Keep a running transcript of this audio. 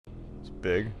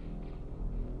big.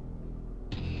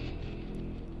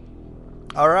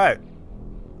 Alright.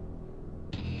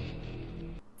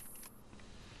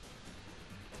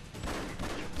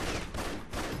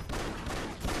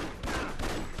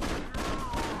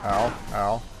 Ow,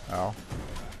 ow, ow.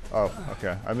 Oh,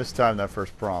 okay. I mistimed that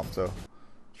first prompt, so let's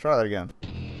try that again.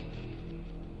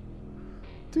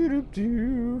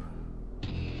 Doo-doo-doo.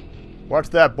 Watch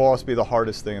that boss be the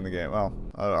hardest thing in the game. Well,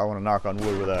 I want to knock on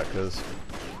wood with that, because...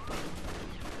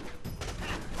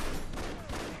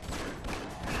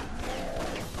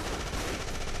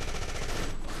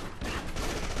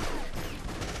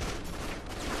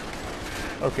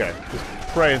 Okay, just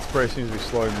pray and spray seems to be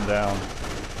slowing them down.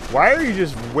 Why are you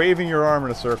just waving your arm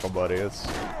in a circle, buddy? It's...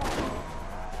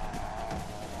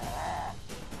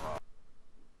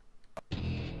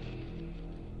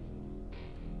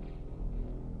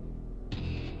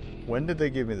 When did they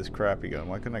give me this crappy gun?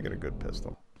 Why couldn't I get a good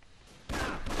pistol?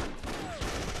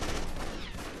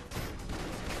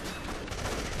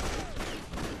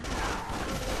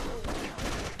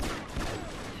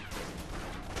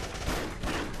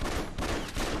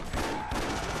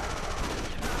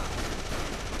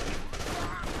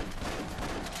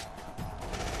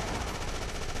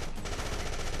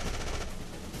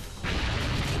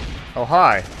 Oh,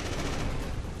 hi.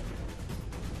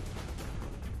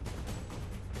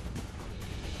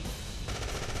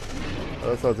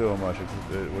 That's not doing much,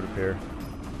 it would appear.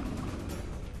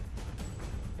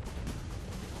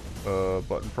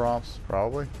 Button prompts,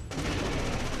 probably.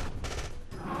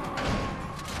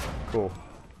 Cool.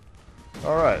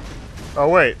 Alright. Oh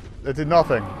wait, it did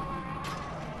nothing.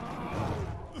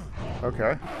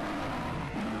 Okay.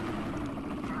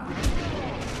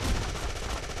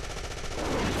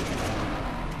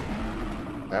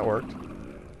 That worked.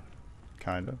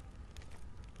 Kinda.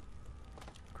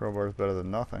 Crowbar's better than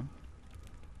nothing.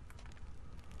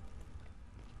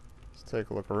 Take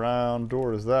a look around.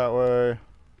 Door is that way. Is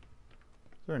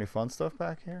there any fun stuff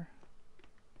back here?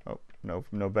 Oh,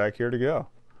 no back here to go.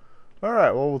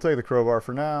 Alright, well, we'll take the crowbar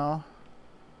for now.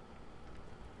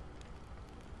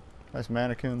 Nice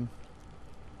mannequin.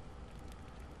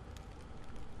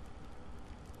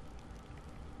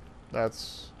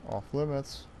 That's off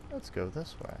limits. Let's go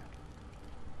this way.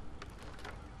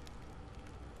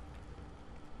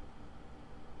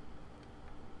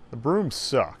 The broom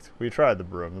sucked. We tried the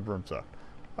broom. The broom sucked.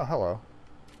 Oh, hello.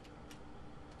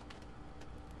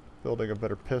 Building a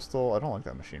better pistol. I don't like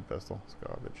that machine pistol. It's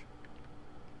garbage.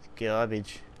 It's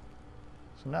garbage.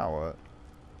 So now what?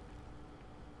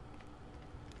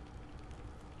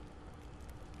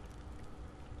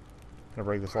 Can I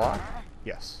break this lock?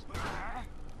 Yes.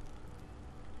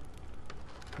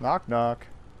 Knock, knock.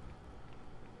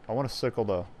 I want a sickle,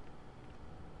 though.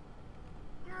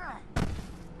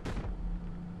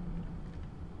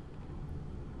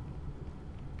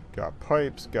 Got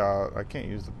pipes, I can't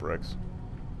use the bricks.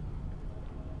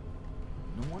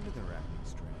 No wonder they're acting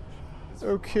strange.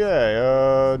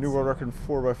 Okay, new world record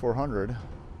 4x400.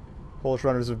 Polish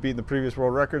runners have beaten the previous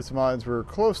world record. Somalians were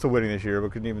close to winning this year,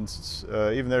 but couldn't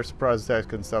even their surprise attacks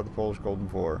couldn't stop the Polish Golden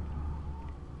Four.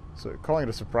 So calling it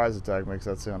a surprise attack makes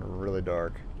that sound really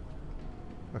dark.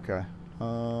 Okay.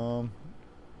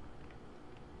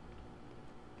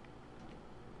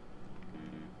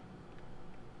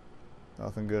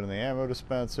 Nothing good in the ammo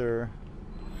dispenser.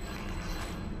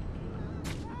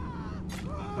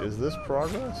 Is this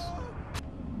progress?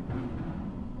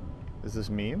 Is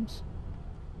this memes?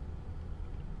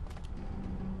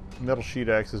 Metal sheet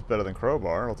axe is better than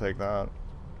crowbar. I'll take that.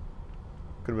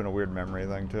 Could have been a weird memory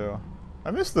thing too. I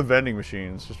miss the vending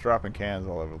machines, just dropping cans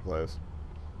all over the place.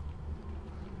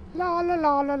 La la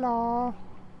la la la.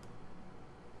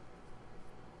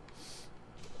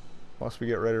 Must we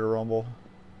get ready to rumble?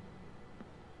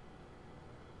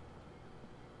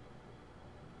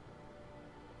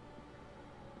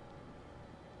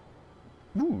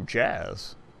 Ooh,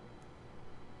 jazz.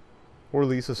 Or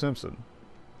Lisa Simpson.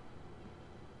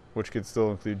 Which could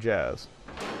still include jazz.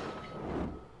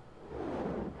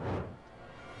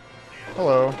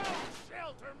 Hello.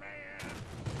 Shelter man.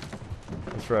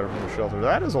 Let's try to from the shelter.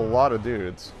 That is a lot of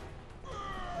dudes.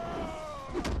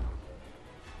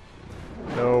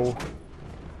 No.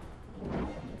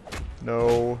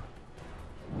 No.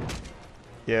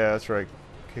 Yeah, that's right.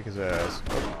 Kick his ass.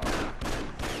 Oh.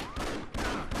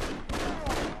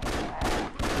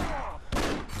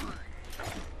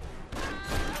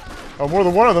 Oh, more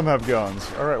than one of them have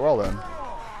guns. Alright, well then.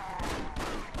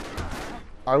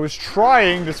 I was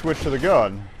trying to switch to the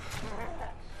gun.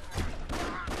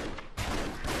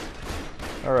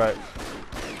 Alright.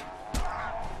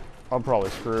 I'm probably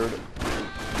screwed.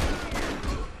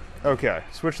 Okay,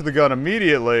 switch to the gun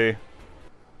immediately.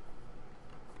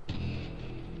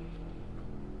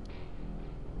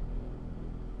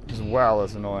 Just, wow,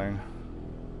 that's annoying.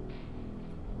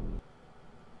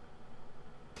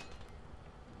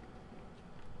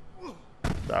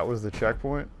 That was the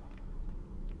checkpoint?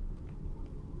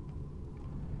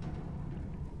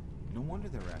 No wonder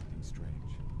they're acting strange.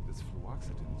 This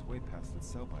fluoxetine is way past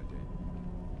its sell-by date.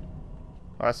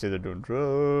 I see they're doing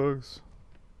drugs.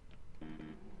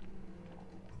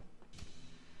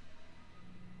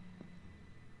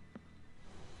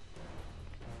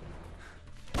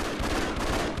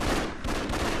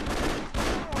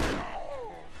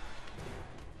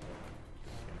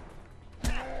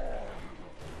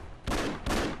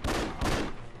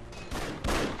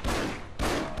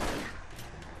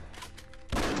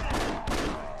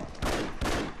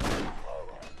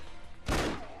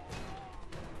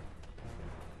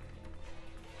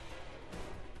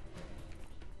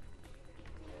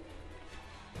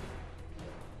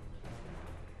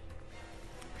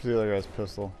 See the other guy's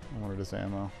pistol. I wanted his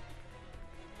ammo.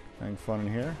 Anything fun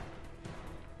in here?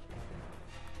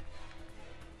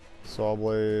 Saw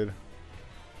blade.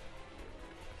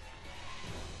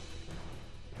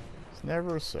 It's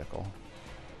never a sickle.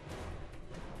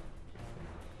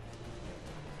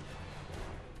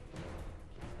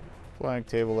 Blank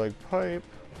table leg pipe.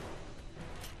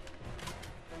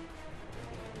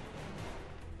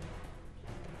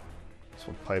 This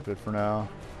will pipe it for now.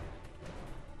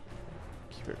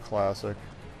 Keep it classic.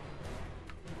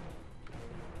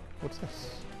 What's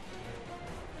this?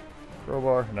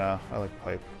 Crowbar? Nah, I like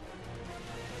pipe.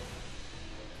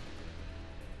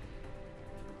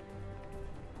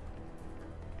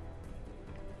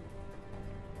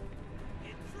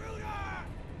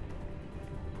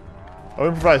 Oh,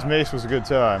 improvised mace was a good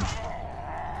time.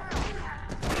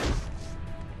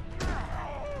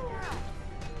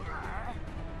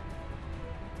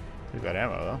 You got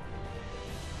ammo though.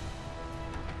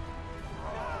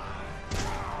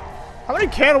 How many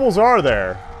cannibals are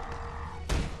there?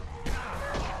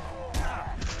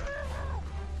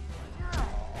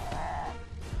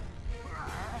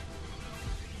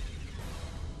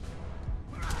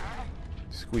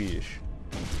 Squeeze.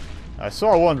 I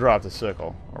saw one drop the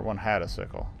sickle, or one had a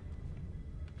sickle.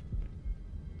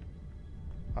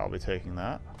 I'll be taking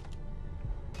that.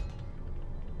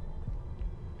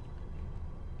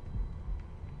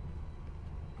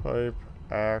 Pipe,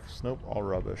 axe, nope, all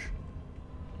rubbish.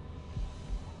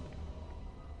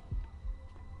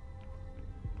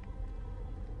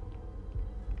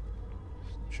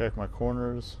 Check my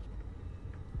corners.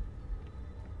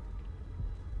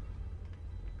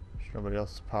 Nobody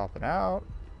else is popping out.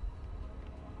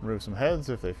 Remove some heads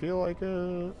if they feel like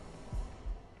it.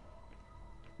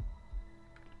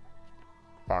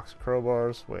 Box of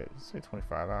crowbars. Wait, did it say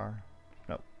 25 hour?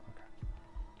 Nope. Okay.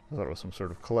 I thought it was some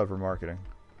sort of clever marketing.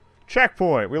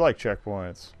 Checkpoint! We like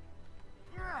checkpoints.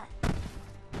 Easy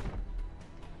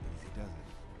does it.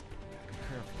 Be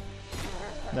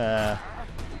careful. Nah.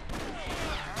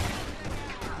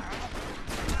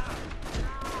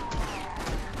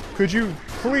 Could you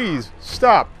please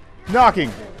stop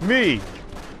knocking me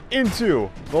into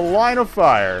the line of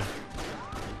fire?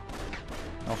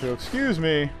 Now, if you'll excuse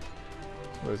me,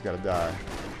 somebody's got to die.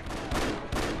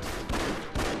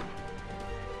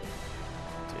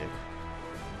 Dick.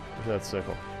 Where's that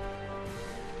sickle?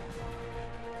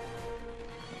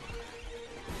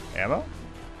 Ammo?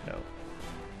 No.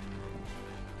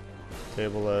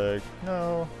 Table leg?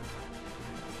 No.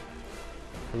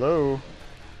 Hello?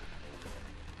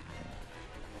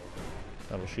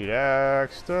 Metal sheet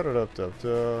axe. Da da da da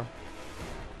da.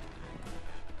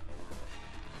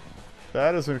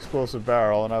 That is an explosive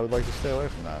barrel, and I would like to stay away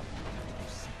from that.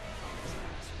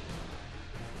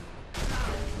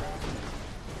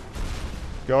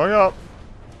 Going up.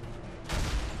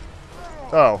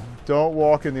 Oh, don't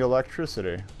walk in the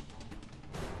electricity.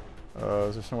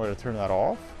 Is there some way to turn that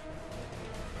off?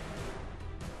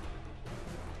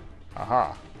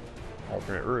 Aha.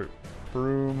 Alternate route.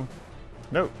 Broom.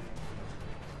 Nope.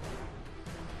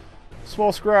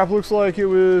 Small scrap looks like it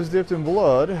was dipped in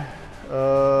blood.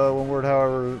 One word,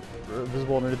 however,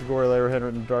 visible underneath the gory layer,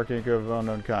 handwritten in dark ink of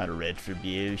unknown kind.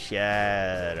 Retribution.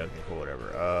 Okay, cool,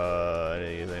 whatever.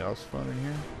 Anything else fun in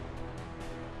here?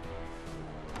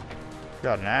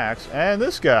 Got an axe. And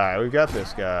this guy. We've got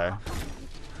this guy.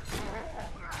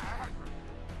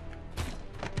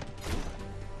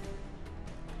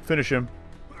 Finish him.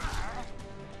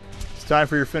 It's time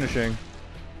for your finishing.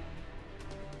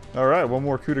 Alright, one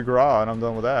more coup de grace and I'm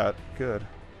done with that. Good.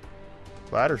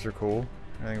 Ladders are cool.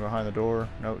 Anything behind the door?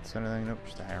 Notes, anything? Nope,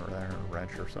 just a hammer there, or a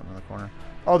wrench or something in the corner.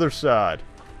 Other side.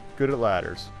 good at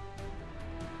ladders.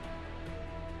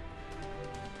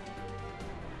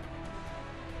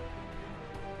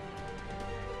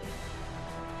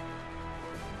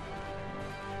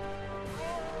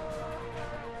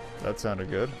 That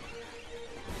sounded good.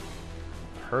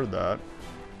 Heard that.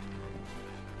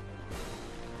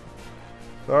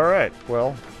 Alright,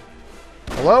 well.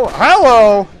 Hello?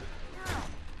 Hello!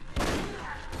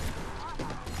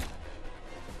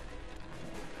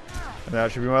 And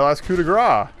that should be my last coup de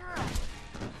grace.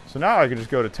 So now I can just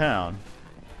go to town.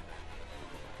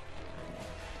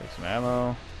 Take some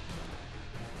ammo.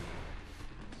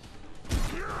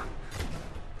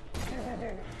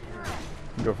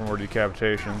 Go for more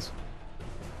decapitations.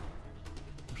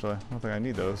 Actually, I don't think I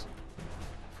need those.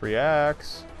 Free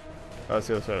axe. Oh, that's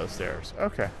the other side of the stairs.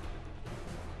 Okay.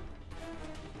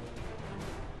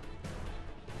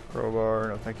 Crowbar.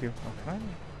 No, thank you. Oh, can I?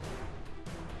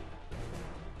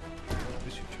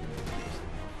 This should turn into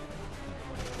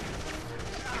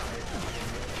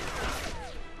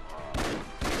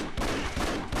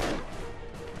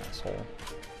Asshole.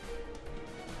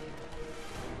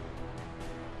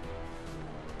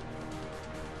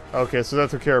 Okay, so that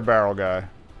took care of barrel guy.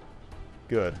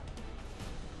 Good.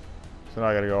 So now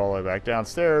I gotta go all the way back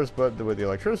downstairs, but with the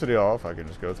electricity off, I can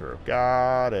just go through.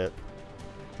 Got it.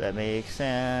 That makes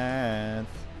sense.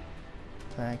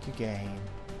 Thank you, game.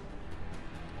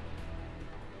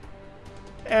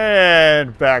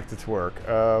 And back to twerk.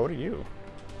 What are you?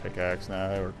 Pickaxe? Nah,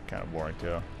 they were kind of boring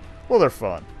too. Well, they're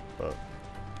fun, but...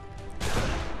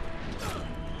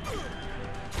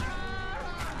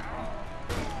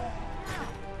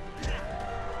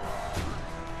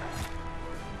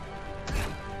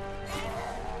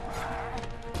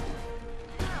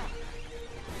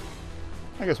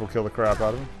 I guess we'll kill the crap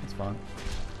out of him. That's fine.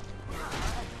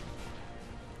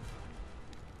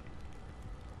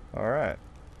 Alright.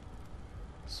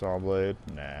 Saw blade?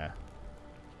 Nah.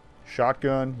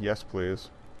 Shotgun? Yes,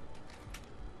 please.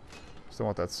 Still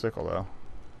want that sickle, though.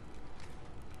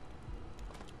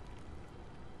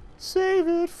 Save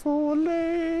it for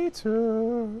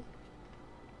later.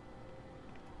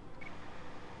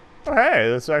 Oh, hey,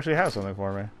 this actually has something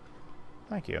for me.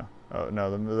 Thank you. Oh,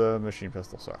 no, the machine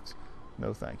pistol sucks.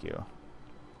 No, thank you.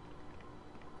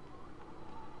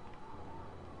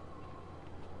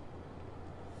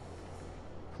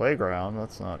 Playground,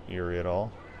 that's not eerie at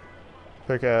all.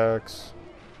 Pickaxe.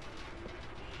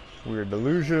 Weird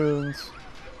delusions.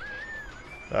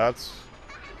 That's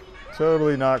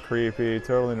totally not creepy,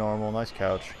 totally normal. Nice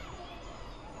couch.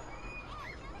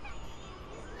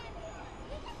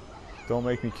 Don't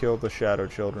make me kill the shadow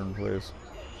children, please.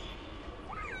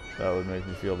 That would make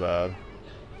me feel bad.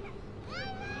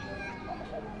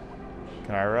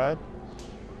 Can I ride?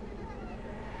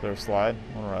 Is there a slide?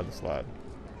 I want to ride the slide.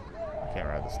 I can't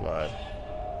ride the slide.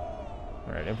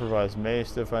 Alright, improvised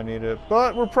mace if I need it.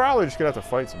 But we're probably just going to have to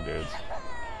fight some dudes.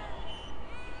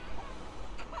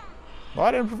 A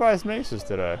lot of improvised maces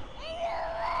today.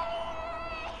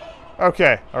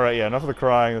 Okay, alright, yeah, enough of the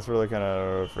crying. That's really kind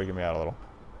of freaking me out a little.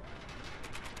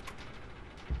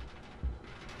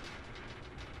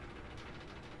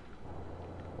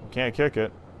 Can't kick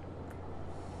it.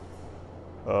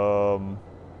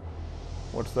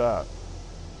 What's that?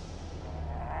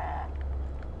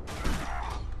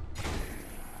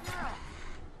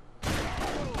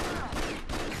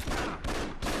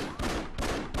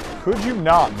 Could you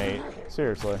not, mate?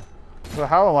 Seriously. So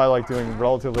how am I, like, doing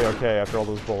relatively okay after all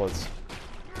those bullets?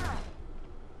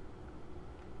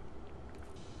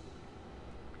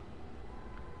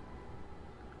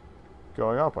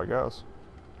 Going up, I guess.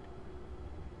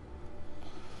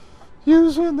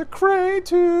 Using the crane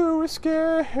to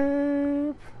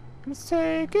escape. Let's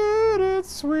take it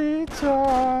its sweet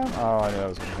time. Oh, I knew that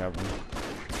was going to happen.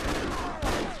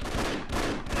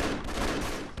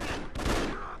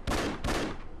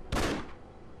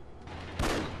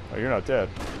 Oh, you're not dead.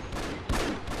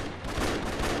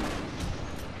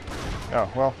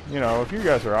 Oh, well, you know, if you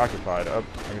guys are occupied, I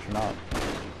guess you're not.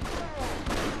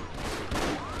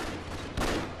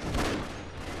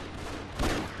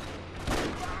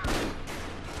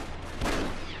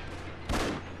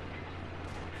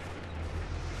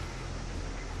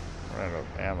 Ran out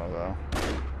of ammo, though.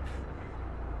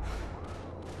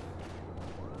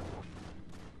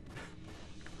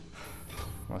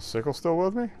 My sickle still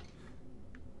with me?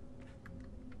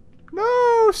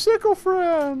 No, sickle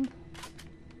friend!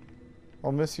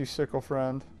 I'll miss you, sickle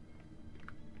friend.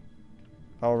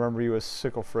 I'll remember you as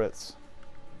Sickle Fritz.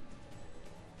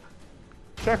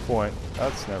 Checkpoint.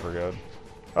 That's never good.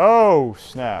 Oh,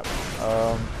 snap.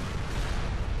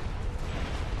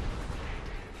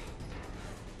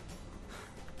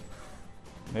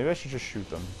 Maybe I should just shoot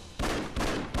them.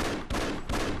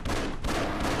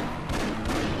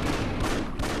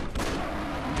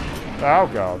 Oh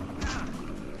god.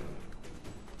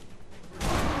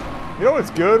 You know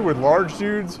what's good with large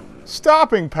dudes?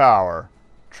 Stopping power.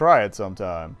 Try it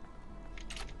sometime.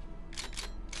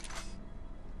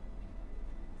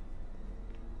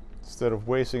 Instead of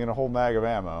wasting a whole mag of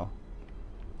ammo.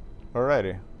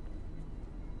 Alrighty.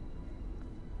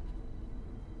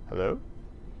 Hello?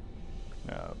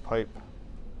 No, pipe.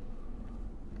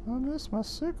 I miss my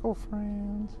sickle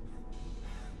friends.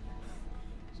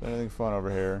 Is there anything fun over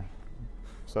here?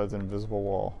 Besides an invisible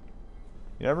wall.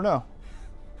 You never know.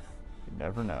 You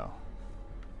never know.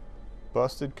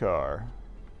 Busted car.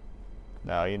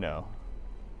 Now you know.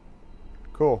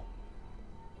 Cool.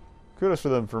 Kudos for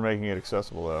them for making it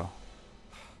accessible, though.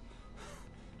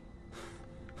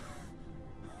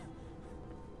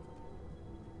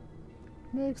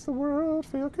 Makes the world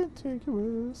feel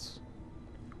contiguous.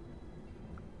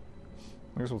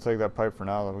 I guess we'll take that pipe for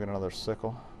now, then we'll get another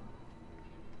sickle.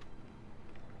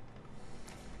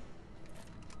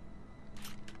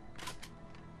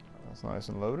 That's nice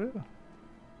and loaded.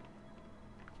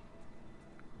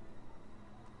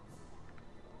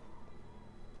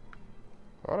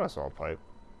 Thought I saw a pipe.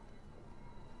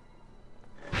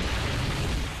 Oh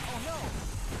no!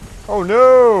 Oh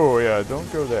no! Yeah,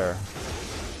 don't go there.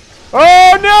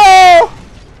 Oh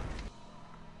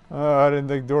no! I didn't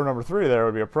think door number 3 there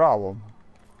would be a problem.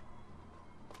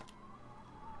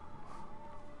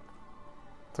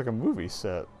 It's like a movie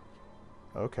set.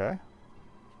 Okay.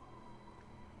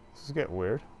 This is getting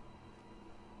weird.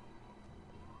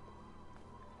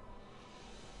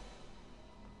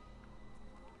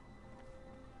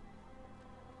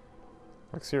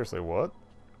 Like, seriously, what?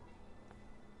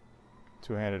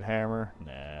 Two-handed hammer?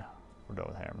 Nah, we're done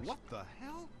with hammers. What the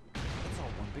hell? That's all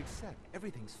one big set.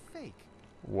 Everything's fake.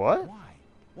 What? Why?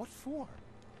 What for?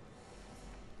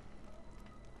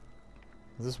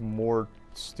 Is this more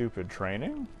stupid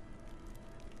training?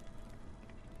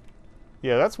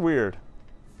 Yeah, that's weird.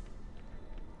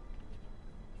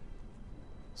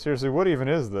 Seriously, what even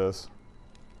is this?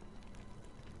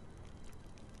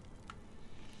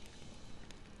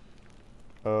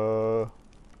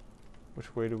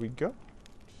 Which way do we go?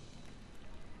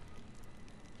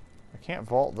 I can't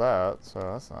vault that, so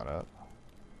that's not it.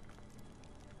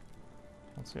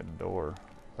 Let's get a door.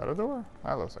 Is that a door?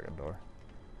 That looks like a door.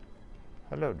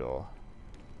 Hello, door.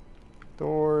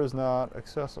 Door is not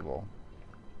accessible.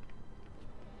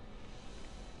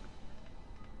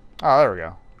 Oh, there we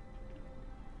go.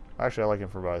 Actually, I like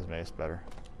improvised mace better.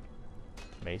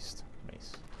 Maced?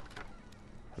 Mace.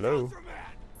 Hello?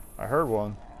 I heard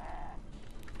one.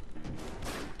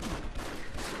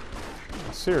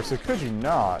 Seriously, could you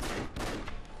not?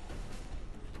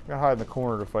 Gotta hide in the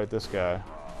corner to fight this guy.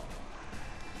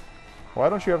 Why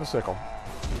don't you have a sickle?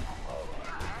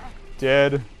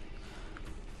 Dead.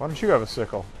 Why don't you have a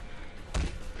sickle?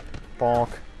 Bonk.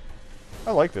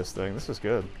 I like this thing. This is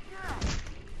good.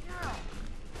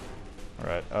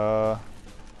 Alright,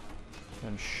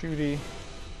 and shooty.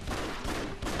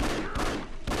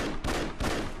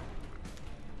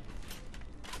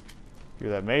 Give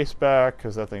that mace back,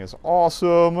 because that thing is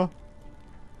awesome.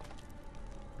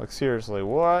 Like, seriously,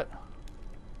 what?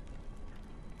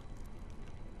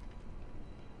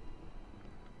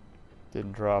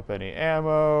 Didn't drop any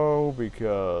ammo,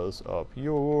 because up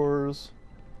yours.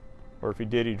 Or if he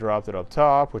did, he dropped it up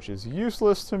top, which is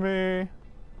useless to me.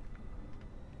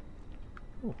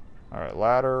 Alright,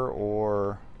 ladder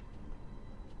or...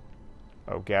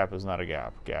 Oh, gap is not a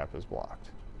gap. Gap is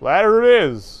blocked. Ladder it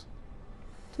is!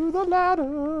 To the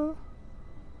ladder!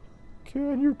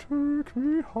 Can you take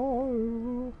me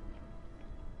higher?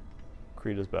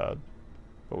 Creed is bad,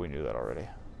 but we knew that already. If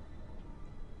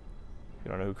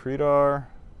you don't know who Creed are,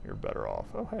 you're better off.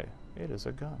 Oh, hey, it is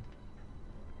a gun.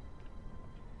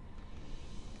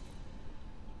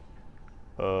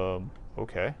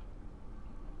 Okay.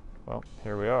 Well,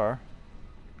 here we are.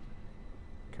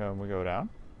 Can we go down?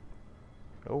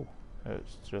 Oh,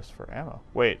 it's just for ammo.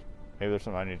 Wait, maybe there's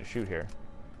something I need to shoot here.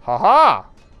 Haha!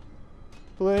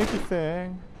 Blinky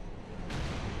thing.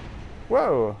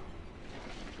 Whoa.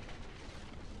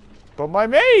 But my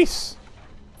mace!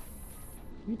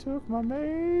 He took my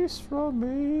mace from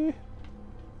me.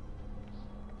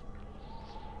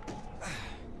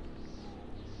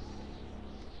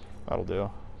 That'll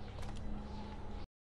do.